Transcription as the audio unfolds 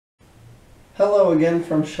Hello again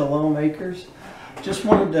from Shalom Acres. Just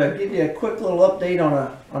wanted to give you a quick little update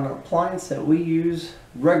on an appliance that we use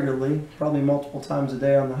regularly, probably multiple times a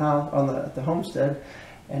day on the house, at the homestead,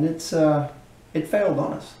 and it failed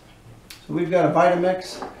on us. So we've got a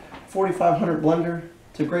Vitamix 4500 blender.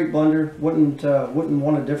 It's a great blender. Wouldn't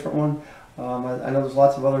want a different one. I know there's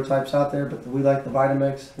lots of other types out there, but we like the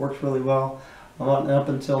Vitamix. Works really well. Up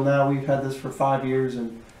until now, we've had this for 5 years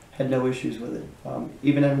and had no issues with it. Haven't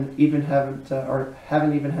even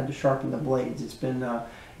had to sharpen the blades. It's been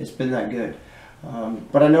that good.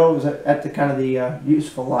 But I know it was at the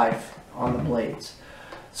useful life on the blades.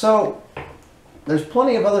 So there's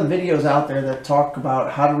plenty of other videos out there that talk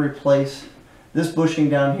about how to replace this bushing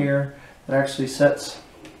down here that actually sets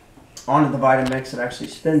onto the Vitamix. It actually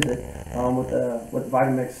spins it. What the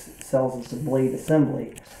Vitamix sells is a blade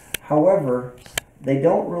assembly. However, they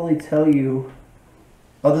don't really tell you,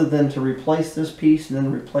 other than to replace this piece and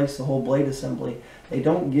then replace the whole blade assembly, they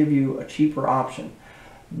don't give you a cheaper option.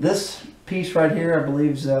 This piece right here, I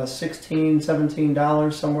believe, is $16,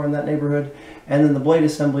 $17, somewhere in that neighborhood. And then the blade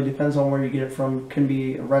assembly, depends on where you get it from, can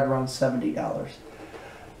be right around $70.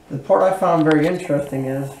 The part I found very interesting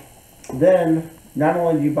is, then not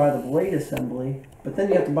only do you buy the blade assembly, but then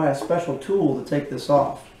you have to buy a special tool to take this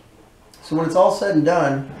off. So when it's all said and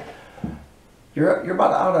done, you're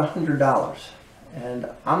about out $100. And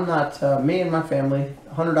I'm not, me and my family,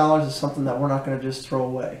 $100 is something that we're not going to just throw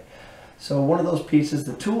away. So one of those pieces,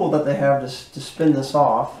 the tool that they have to spin this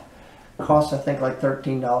off, costs I think like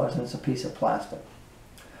 $13, and it's a piece of plastic.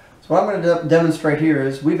 So what I'm going to demonstrate here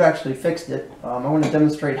is, we've actually fixed it. I want to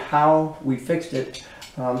demonstrate how we fixed it,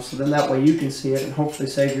 so then that way you can see it and hopefully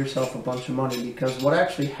save yourself a bunch of money. Because what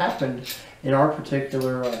actually happened in our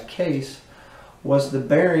particular case was the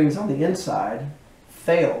bearings on the inside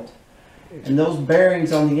failed. And those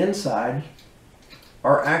bearings on the inside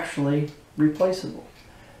are actually replaceable.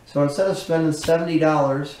 So instead of spending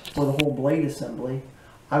 $70 for the whole blade assembly,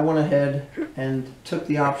 I went ahead and took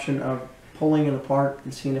the option of pulling it apart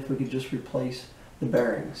and seeing if we could just replace the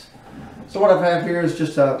bearings. So what I have here is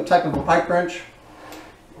just a type of a pipe wrench.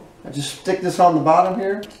 I just stick this on the bottom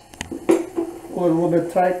here, pull it a little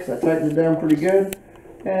bit tight because I tightened it down pretty good,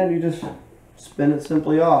 and you just spin it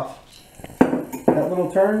simply off. That little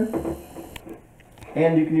turn,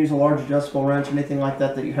 and you can use a large adjustable wrench, anything like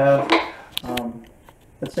that you have.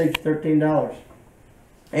 That saves you $13.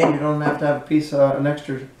 And you don't have to have an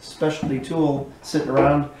extra specialty tool sitting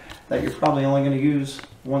around that you're probably only going to use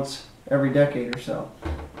once every decade or so.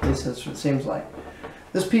 At least that's what it seems like.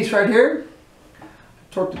 This piece right here, I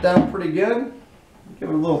torqued it down pretty good. Give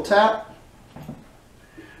it a little tap,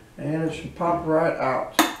 and it should pop right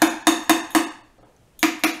out.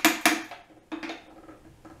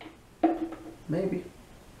 Maybe.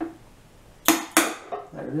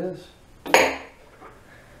 There it is.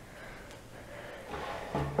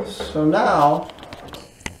 So now,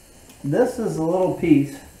 this is a little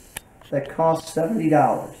piece that costs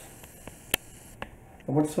 $70.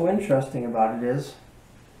 And what's so interesting about it is,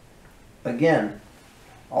 again,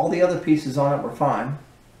 all the other pieces on it were fine.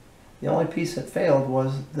 The only piece that failed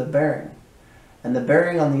was the bearing. And the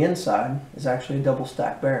bearing on the inside is actually a double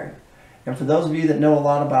stack bearing. And for those of you that know a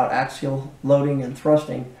lot about axial loading and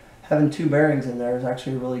thrusting, having two bearings in there is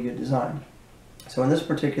actually a really good design. So in this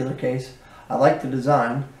particular case, I like the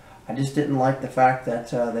design. I just didn't like the fact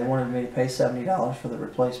that they wanted me to pay $70 for the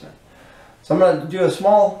replacement. So I'm going to do a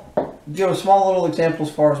small little example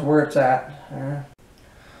as far as where it's at.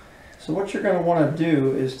 So what you're going to want to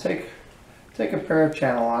do is take a pair of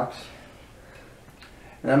channel locks.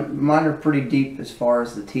 And mine are pretty deep as far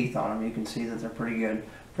as the teeth on them. You can see that they're pretty good.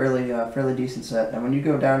 Fairly decent set. And when you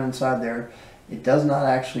go down inside there, it does not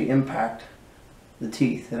actually impact the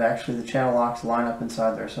teeth. The channel locks line up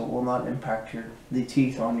inside there, so it will not impact the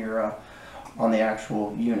teeth on the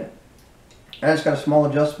actual unit. And it's got a small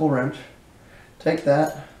adjustable wrench. Take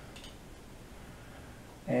that,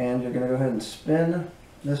 and you're going to go ahead and spin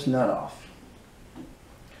this nut off.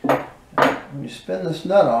 When you spin this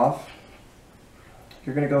nut off,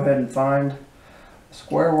 you're going to go ahead and find a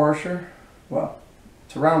square washer. Well,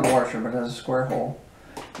 it's a round washer, but it has a square hole.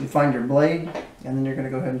 You find your blade, and then you're going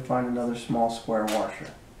to go ahead and find another small square washer.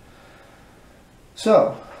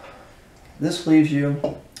 So this leaves you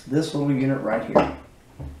this little unit right here. And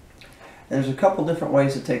there's a couple different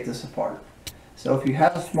ways to take this apart. So if you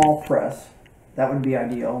have a small press, that would be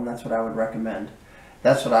ideal, and that's what I would recommend.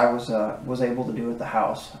 That's what I was able to do at the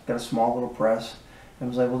house. I've got a small little press, and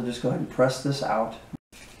was able to just go ahead and press this out.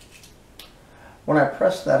 When I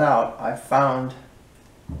pressed that out, I found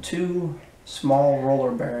two small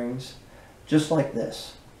roller bearings just like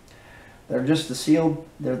this. They're just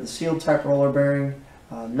they're the sealed type roller bearing.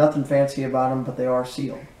 Nothing fancy about them, but they are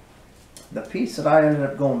sealed. The piece that I ended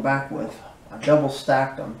up going back with, I double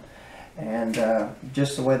stacked them, and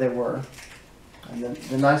just the way they were. And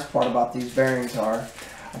the nice part about these bearings are,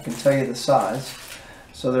 I can tell you the size.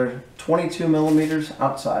 So they're 22 millimeters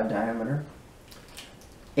outside diameter,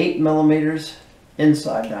 8 millimeters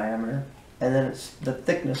inside diameter, and then the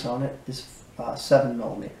thickness on it is 7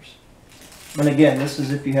 millimeters. And again, this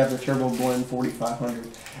is if you have the Turbo Blend 4500.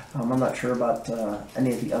 I'm not sure about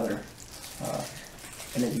any of the other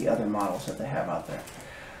models that they have out there.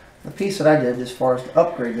 The piece that I did, as far as to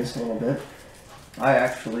upgrade this a little bit, I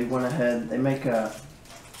actually went ahead. They make a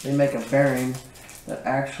bearing that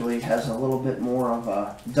actually has a little bit more of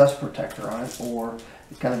a dust protector on it, or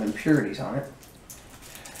kind of impurities on it.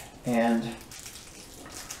 And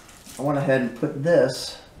I went ahead and put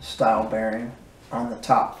this style bearing on the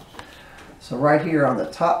top. So right here on the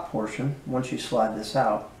top portion, once you slide this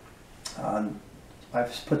out,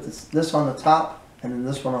 I've put this on the top and then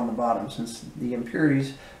this one on the bottom, since the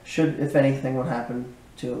impurities should, if anything would happen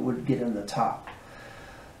to it, would get in the top.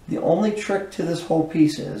 The only trick to this whole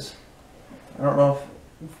piece is, I don't know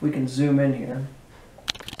if we can zoom in here,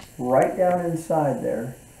 right down inside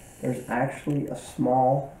there's actually a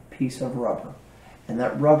small piece of rubber, and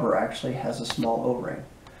that rubber actually has a small O-ring.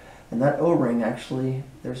 And that O-ring actually,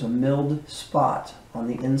 there's a milled spot on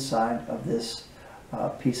the inside of this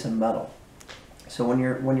piece of metal. So when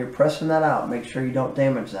you're pressing that out, make sure you don't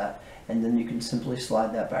damage that, and then you can simply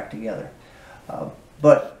slide that back together.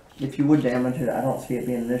 But if you would damage it, I don't see it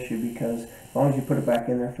being an issue, because as long as you put it back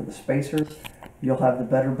in there for the spacer, you'll have the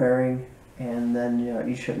better bearing, and then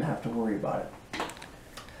you shouldn't have to worry about it.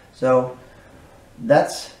 So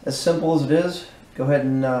that's as simple as it is. Go ahead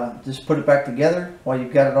and just put it back together. While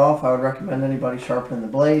you've got it off, I would recommend anybody sharpening the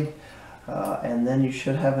blade, and then you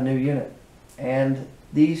should have a new unit. And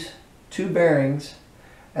these two bearings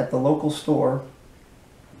at the local store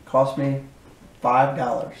cost me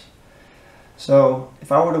 $5. So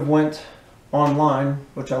if I would have went online,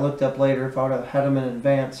 which I looked up later, if I would have had them in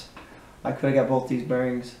advance, I could have got both these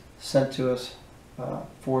bearings sent to us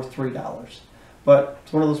for $3. But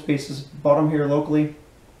it's one of those pieces, bought them here locally,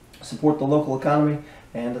 support the local economy,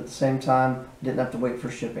 and at the same time didn't have to wait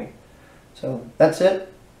for shipping. So that's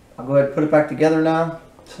it. I'll go ahead and put it back together now,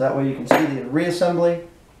 so that way you can see the reassembly,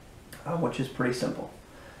 which is pretty simple.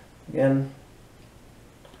 Again,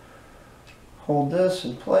 hold this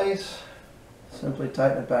in place, simply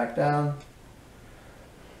tighten it back down.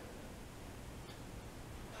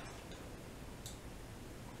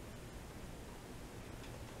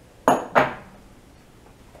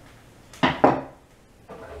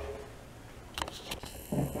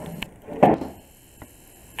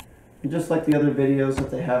 And just like the other videos that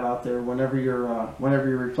they have out there, whenever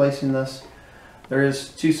you're replacing this, there is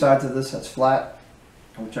two sides of this that's flat,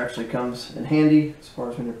 which actually comes in handy as far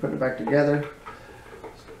as when you're putting it back together.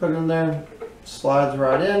 Just put it in there, slides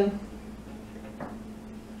right in.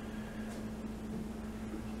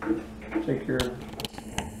 Take your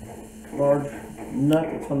large nut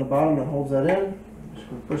that's on the bottom that holds that in, just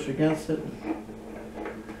going to push against it.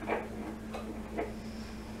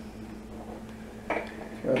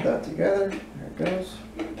 Thread that together. There it goes.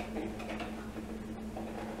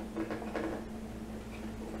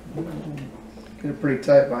 Get it pretty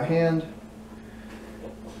tight by hand.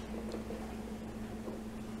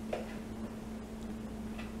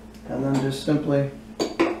 And then just simply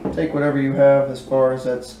take whatever you have as far as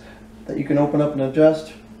that you can open up and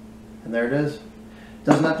adjust. And there it is. It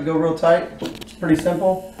doesn't have to go real tight. It's pretty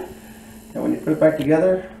simple. And when you put it back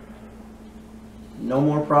together, no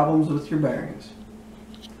more problems with your bearings.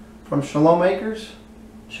 From Shalom Makers,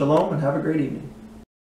 shalom and have a great evening.